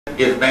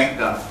इस बैंक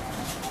का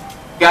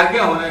क्या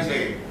क्या होना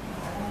चाहिए।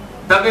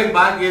 तब एक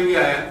बात ये भी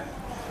आया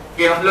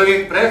कि हम लोग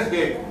एक प्रेस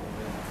डे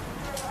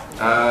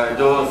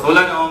जो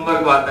 16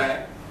 नवंबर को आता है,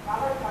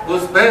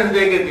 उस प्रेस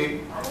डे के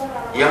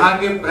दिन यहाँ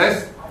के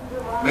प्रेस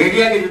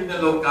मीडिया के जितने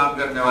लोग काम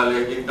करने वाले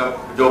हैं, जिनका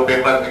जो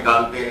पेपर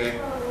निकालते हैं,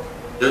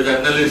 जो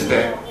जर्नलिस्ट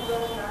है,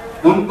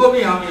 उनको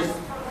भी हम इस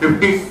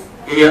 50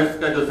 इयर्स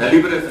का जो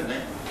सेलिब्रेशन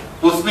है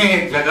उसमें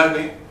एक जगह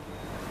दें,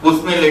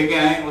 उसमें लेके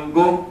आए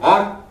उनको,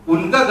 और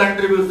उनका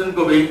कंट्रीब्यूशन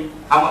को भी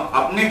हम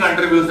अपने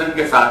कंट्रीब्यूशन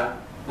के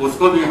साथ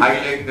उसको भी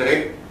हाईलाइट करें।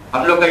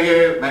 हम लोग का ये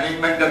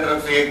मैनेजमेंट का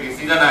तरफ से एक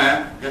डिसीजन आया,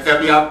 जैसे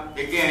अभी आप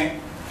देखे हैं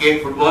कि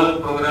एक फुटबॉल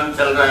प्रोग्राम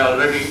चल रहा है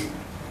ऑलरेडी,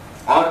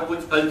 और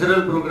कुछ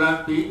कल्चरल प्रोग्राम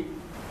भी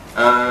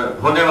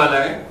होने वाला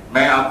है।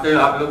 मैं आपसे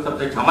आप लोग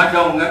सबसे क्षमा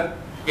चाहूंगा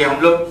कि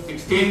हम लोग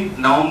 16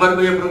 नवंबर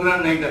को ये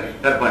प्रोग्राम नहीं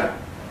कर पाए।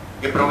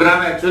 ये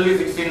प्रोग्राम एक्चुअली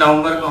 16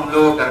 नवंबर को हम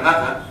लोगों को करना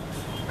था।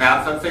 मैं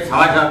आप सबसे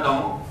क्षमा चाहता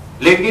हूँ,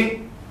 लेकिन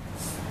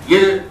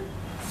ये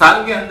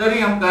साल के अंदर ही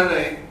हम कर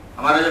रहे हैं।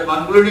 हमारा जो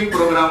कंक्लूडिंग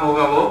प्रोग्राम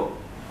होगा वो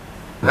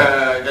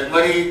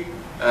जनवरी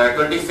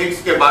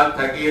 26 के बाद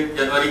 30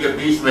 जनवरी के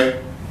बीच में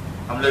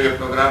हम लोग ये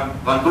प्रोग्राम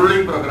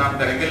कंक्लूडिंग प्रोग्राम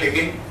करेंगे।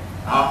 लेकिन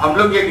हम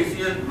लोग ये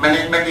डिसीजन,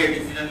 मैनेजमेंट ये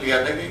डिसीजन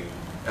लिया था कि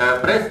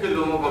प्रेस के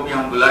लोगों को भी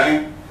हम बुलाएं,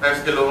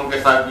 प्रेस के लोगों के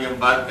साथ भी हम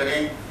बात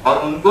करें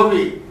और उनको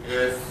भी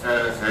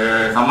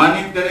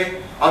सम्मानित करें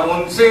और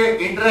उनसे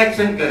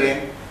इंटरेक्शन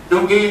करें,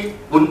 क्योंकि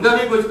उनका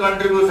भी कुछ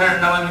कंट्रीब्यूशन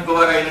अंडमान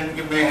निकोबार आइलैंड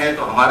में है,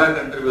 तो हमारा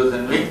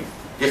कंट्रीब्यूशन भी,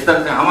 जिस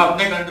तरह से हम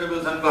अपने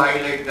कंट्रीब्यूशन को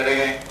हाईलाइट करे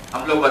हैं।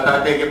 हम लोग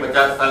बताते हैं कि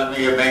 50 साल में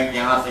ये बैंक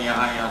यहाँ से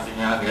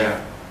यहाँ गया,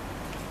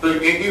 तो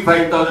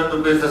 85,000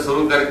 रुपए से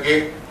शुरू करके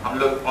हम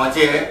लोग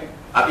पहुंचे हैं।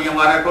 अभी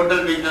हमारा टोटल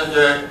बिजनेस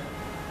जो है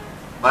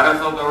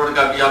 1200 करोड़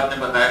का भी आपने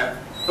बताया।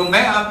 तो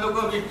मैं आप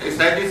लोगों को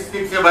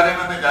स्टैटिस्टिक्स के बारे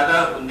में मैं ज्यादा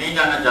नहीं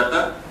जानना चाहता,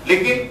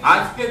 लेकिन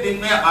आज के दिन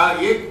में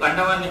ये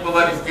Andaman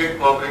Nicobar state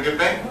cooperative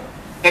bank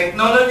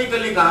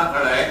technologically कहाँ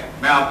खड़ा है,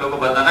 मैं आप लोगों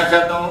को बताना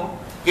चाहता हूँ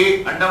कि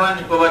Andaman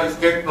Nicobar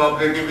state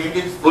cooperative bank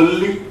is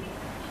fully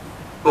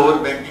core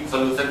banking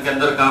solution के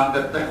अंदर काम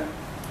करता है।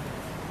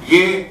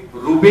 ये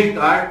रुपे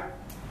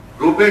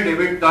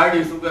डेबिट कार्ड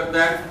इशू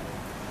करता है।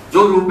 जो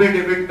RuPay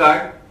debit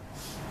card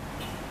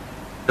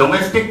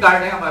domestic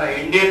card है, हमारा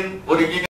इंडियन ओरिजिन